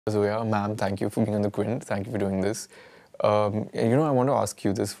Zoya, ma'am, thank you for being on the Quint. Thank you for doing this. I want to ask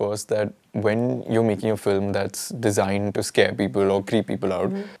you this first, that when you're making a film that's designed to scare people or creep people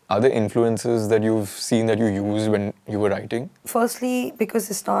out, are there influences that you've seen that you used when you were writing? Firstly,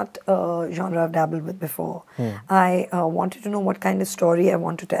 because it's not a genre I've dabbled with before, I wanted to know what kind of story I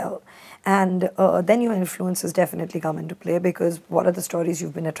want to tell. And then your influences definitely come into play, because what are the stories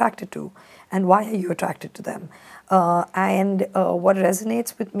you've been attracted to and why are you attracted to them? What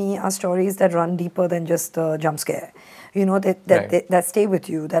resonates with me are stories that run deeper than just a jump scare. You know, that stay with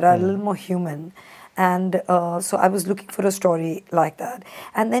you, that are a little more human. And so I was looking for a story like that.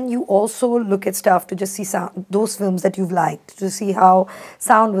 And then you also look at stuff to just see those films that you've liked, to see how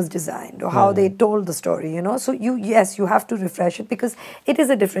sound was designed or how they told the story, you know. So yes, you have to refresh it because it is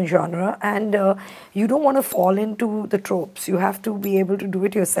a different genre, and you don't want to fall into the tropes. You have to be able to do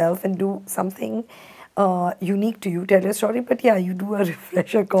it yourself and do something unique to you, tell your story. But yeah, you do a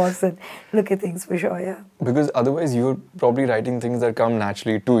refresher course and look at things for sure, yeah. Because otherwise you're probably writing things that come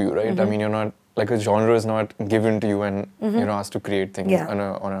naturally to you, right? I mean, you're not, like, a genre is not given to you and you're asked to create things on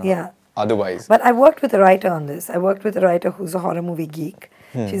a otherwise. But I worked with a writer on this. I worked with a writer who's a horror movie geek.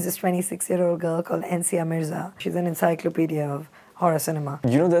 She's this 26-year-old girl called Ansia Mirza. She's an encyclopedia of horror cinema.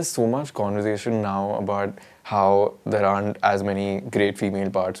 You know, there's so much conversation now about how there aren't as many great female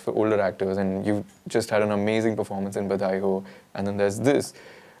parts for older actors, and you've just had an amazing performance in Badai Ho, and then there's this.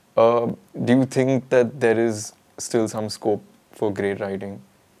 Do you think that there is still some scope for great writing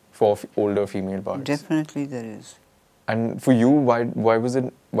for older female parts? Definitely there is. And for you, why was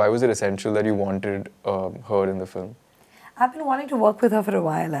it essential that you wanted her in the film? I've been wanting to work with her for a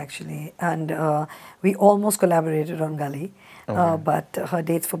while, actually, and we almost collaborated on Gully, but her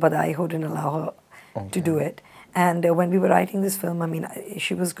dates for Badai Ho didn't allow her to do it. And when we were writing this film, I mean,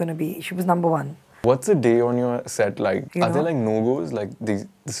 she was #1. What's a day on your set like? Are there like no-goes? Like,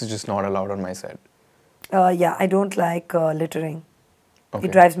 this is just not allowed on my set? Yeah, I don't like littering.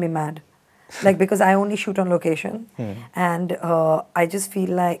 It drives me mad. Like, because I only shoot on location, and I just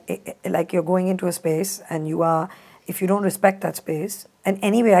feel like you're going into a space, and if you don't respect that space, and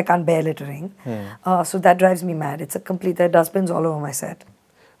anyway, I can't bear littering, so that drives me mad. It's there are dustbins all over my set.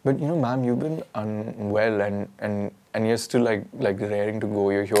 But you know, ma'am, you've been unwell, and you're still like raring to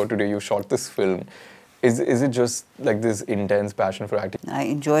go. You're here today. You shot this film. Is it just like this intense passion for acting? I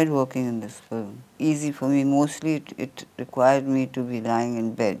enjoyed working in this film. Easy for me. Mostly it required me to be lying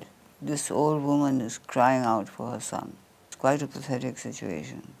in bed. This old woman is crying out for her son. It's quite a pathetic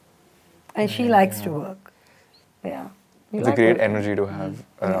situation. And she likes to work. Yeah. It's a great energy to have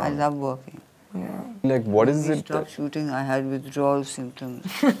around. I love working. Yeah. Like, what is it? Stopped shooting, I had withdrawal symptoms.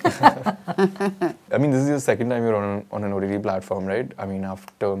 I mean, this is your second time you're on an OTT platform, right? I mean,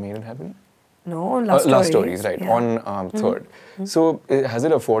 after Made in Heaven? No, Last Stories, right, yeah. on third. So, has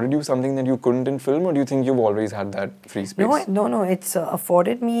it afforded you something that you couldn't in film, or do you think you've always had that free space? No, it's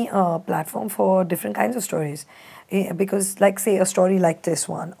afforded me a platform for different kinds of stories. Because, like, say, a story like this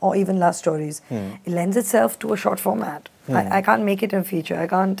one, or even Last Stories, it lends itself to a short format. I can't make it a feature. I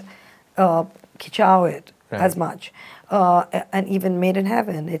can't kichow it as much. And even Made in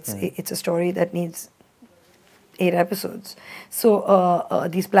Heaven, it's a story that needs 8 episodes. So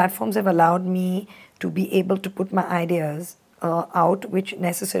these platforms have allowed me to be able to put my ideas out, which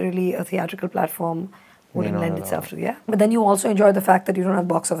necessarily a theatrical platform wouldn't lend itself to, yeah. But then you also enjoy the fact that you don't have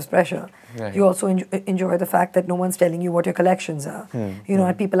box office pressure. Right. You also enjoy the fact that no one's telling you what your collections are. You know,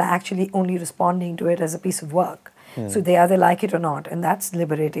 and people are actually only responding to it as a piece of work. So they either like it or not, and that's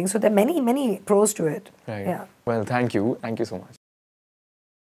liberating. So there are many pros to it. Right. Yeah. Well, thank you so much.